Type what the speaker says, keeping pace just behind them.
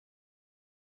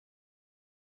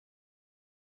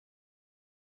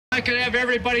I could have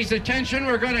everybody's attention.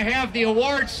 We're going to have the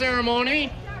awards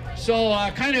ceremony. So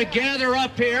kind of gather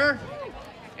up here.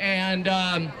 And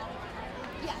on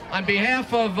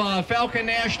behalf of Falcon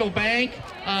National Bank,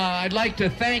 I'd like to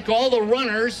thank all the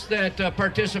runners that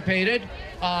participated.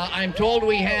 I'm told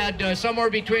we had somewhere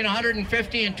between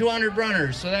 150 and 200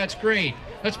 runners, so that's great.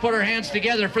 Let's put our hands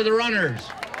together for the runners.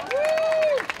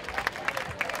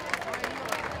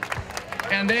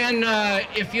 And then,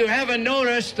 if you haven't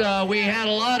noticed, we had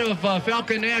a lot of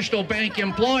Falcon National Bank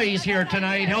employees here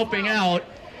tonight helping out.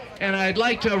 And I'd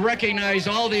like to recognize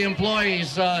all the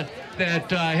employees that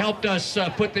helped us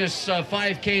put this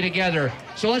 5K together.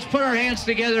 So let's put our hands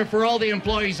together for all the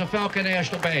employees of Falcon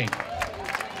National Bank.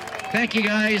 Thank you,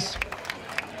 guys.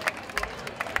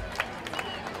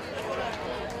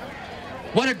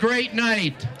 What a great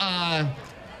night.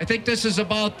 I think this is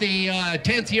about the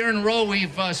 10th year in a row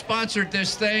we've sponsored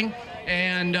this thing,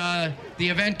 and the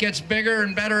event gets bigger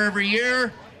and better every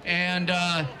year, and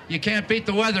you can't beat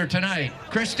the weather tonight.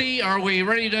 Christy, are we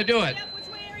ready to do it? Yep, which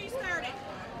way are you starting?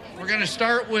 We're going to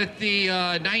start with the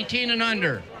 19 and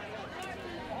under.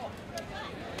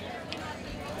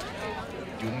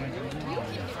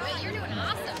 You're doing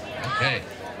awesome. Okay.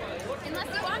 Unless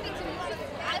you want me to,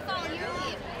 I follow your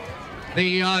lead.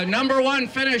 The number one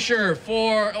finisher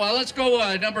for, well, let's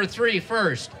go number 3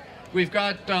 first. We've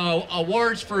got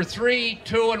awards for 3,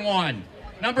 2, and 1.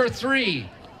 Number 3,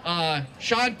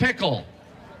 Sean Pickle.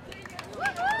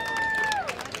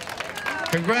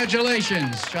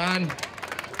 Congratulations, Sean.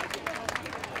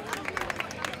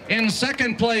 In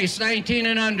second place, 19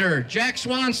 and under, Jack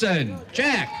Swanson.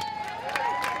 Jack.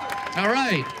 All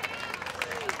right.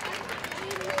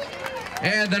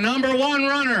 And the number 1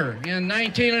 runner in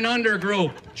 19 and under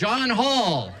group, John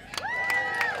Hall.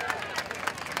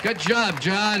 Good job,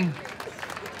 John.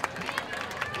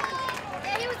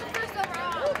 Yeah, he was the first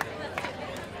overall.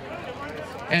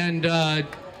 And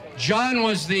John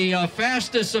was the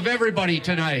fastest of everybody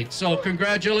tonight, so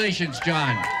congratulations,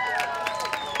 John.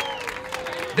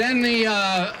 Then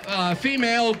the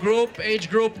female group, age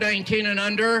group 19 and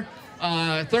under,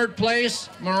 third place,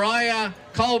 Mariah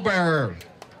Culberer.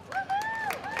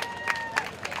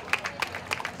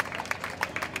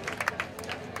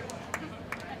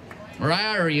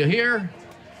 Mariah, are you here?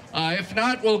 If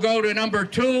not, we'll go to number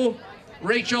 2,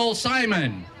 Rachel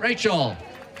Simon. Rachel.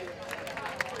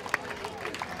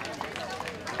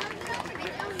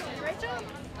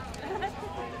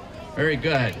 Very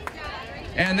good.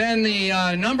 And then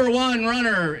the number 1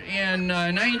 runner in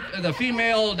the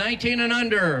female 19 and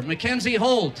under, Mackenzie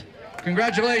Holt.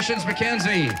 Congratulations,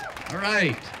 Mackenzie. All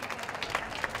right.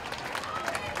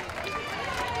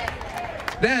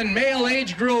 Then male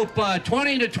age group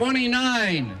 20 to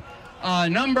 29.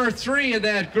 Number 3 of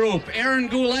that group, Aaron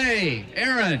Goulet.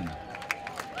 Aaron.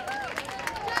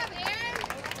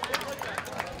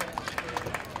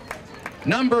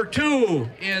 Number 2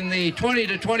 in the 20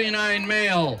 to 29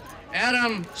 male,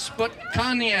 Adam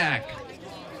Sputkonyak.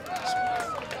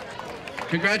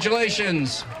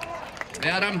 Congratulations,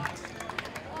 Adam.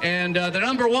 And the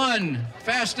number 1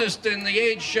 fastest in the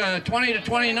age 20 to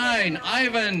 29,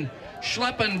 Ivan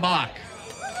Schleppenbach.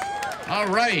 All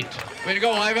right. Way to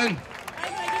go, Ivan. I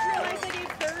just realized I gave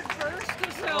third first,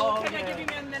 so can I give you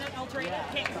a minute? I'll trade it.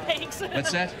 Okay, thanks.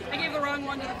 What's that? I gave the wrong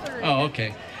one to the third. Oh,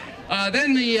 okay.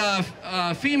 Then the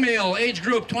female age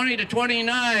group 20 to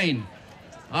 29.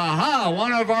 Aha,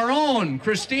 one of our own,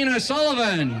 Christina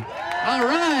Sullivan. All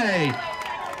right.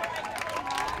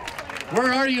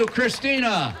 Where are you,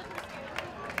 Christina?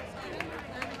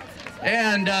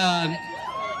 And all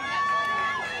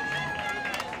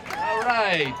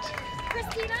right.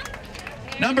 Christina?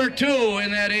 Number 2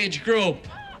 in that age group,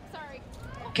 Sorry.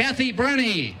 Kathy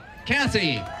Brenny.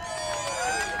 Kathy.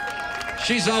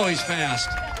 She's always fast.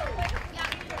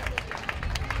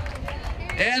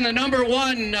 And the number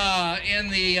 1 in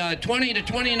the 20 to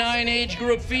 29 age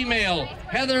group female,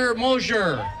 Heather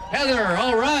Mosier. Heather,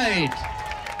 all right.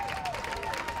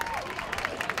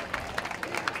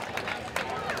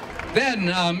 Then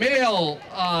male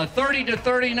 30 to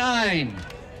 39.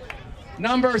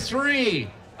 Number 3,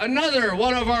 another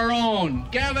one of our own,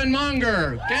 Gavin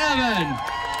Munger. Gavin.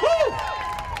 Woo!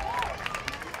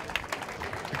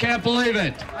 I can't believe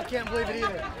it. I can't believe it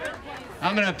either.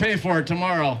 I'm going to pay for it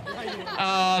tomorrow.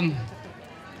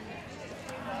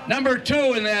 Number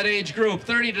 2 in that age group,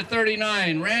 30 to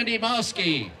 39, Randy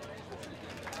Mowski.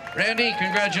 Randy,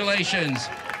 congratulations.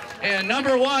 And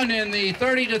number 1 in the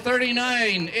 30 to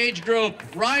 39 age group,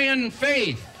 Ryan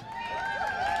Faith.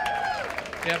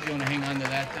 Yep, you want to hang on to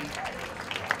that thing?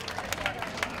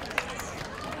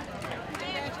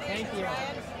 Thank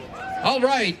All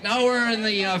right, now we're in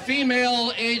the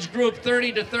female age group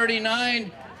 30 to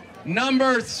 39.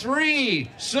 Number 3,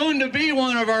 soon to be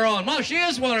one of our own. Well, she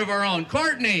is one of our own,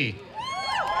 Courtney.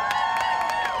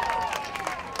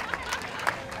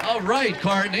 All right,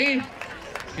 Courtney.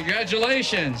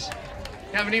 Congratulations.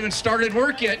 Haven't even started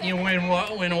work yet and you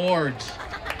win awards.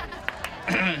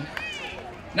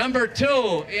 Number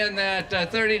 2 in that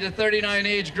 30 to 39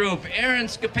 age group, Aaron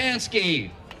Skapansky.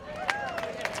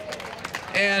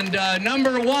 And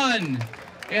number 1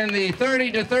 in the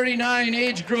 30 to 39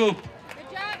 age group,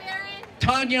 Good job, Aaron.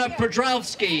 Tanya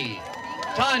Podrowski.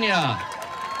 Tanya.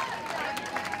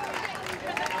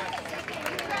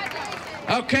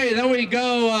 Okay, then we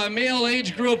go male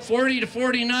age group 40 to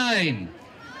 49.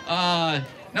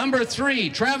 Number 3,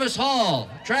 Travis Hall.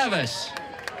 Travis.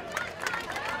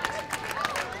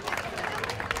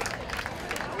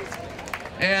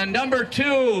 And number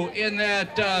 2 in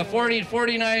that 40 to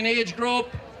 49 age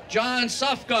group, John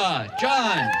Sufka.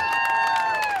 John.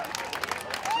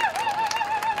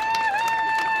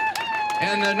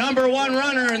 And the number 1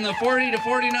 runner in the 40 to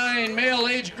 49 male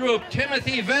age group,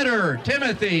 Timothy Vetter.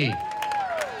 Timothy.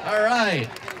 All right.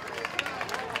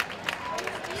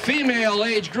 Female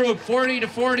age group 40 to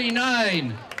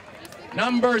 49.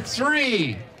 Number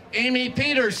 3, Amy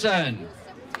Peterson.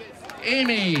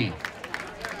 Amy.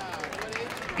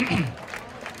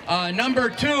 Number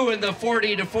 2 in the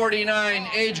 40 to 49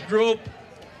 age group,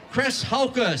 Chris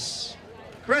Houkus.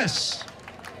 Chris.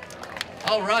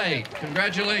 All right.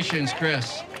 Congratulations,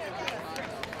 Chris.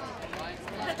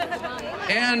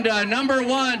 And number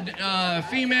 1,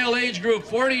 female age group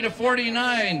 40 to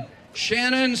 49,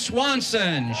 Shannon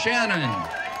Swanson. Shannon.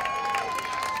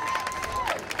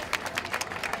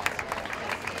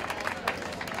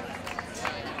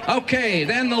 Okay,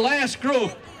 then the last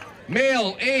group,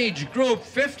 male age group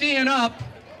 50 and up,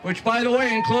 which by the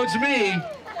way includes me.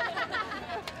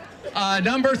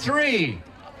 Number 3,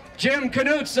 Jim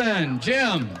Knutson.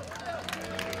 Jim.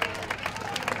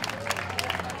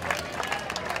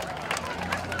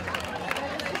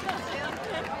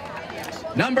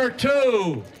 Number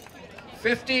 2,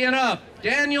 50 and up,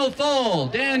 Daniel Thole.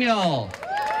 Daniel.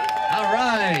 All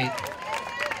right.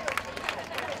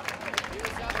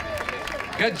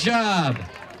 Good job.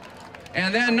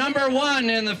 And then number 1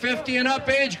 in the 50 and up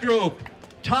age group,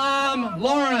 Tom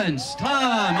Lawrence.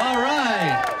 Tom, all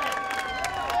right.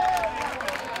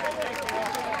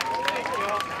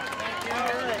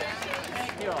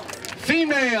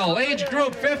 Female age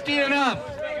group 50 and up,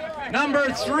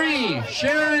 number 3,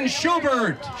 Sharon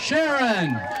Schubert.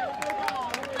 Sharon.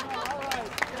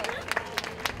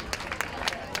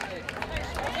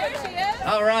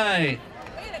 All right.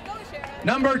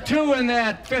 Number 2 in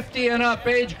that 50 and up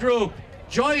age group,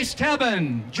 Joyce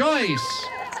Tebben. Joyce.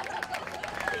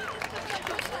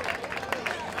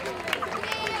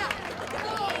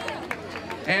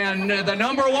 And the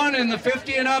number 1 in the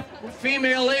 50 and up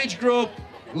female age group,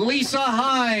 Lisa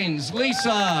Hines.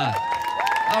 Lisa.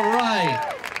 All right.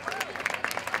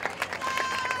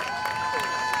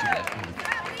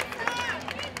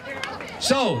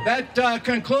 So that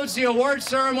concludes the award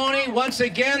ceremony. Once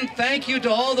again, thank you to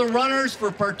all the runners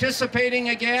for participating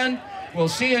again. We'll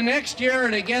see you next year.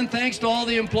 And again, thanks to all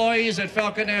the employees at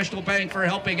Falcon National Bank for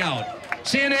helping out.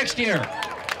 See you next year.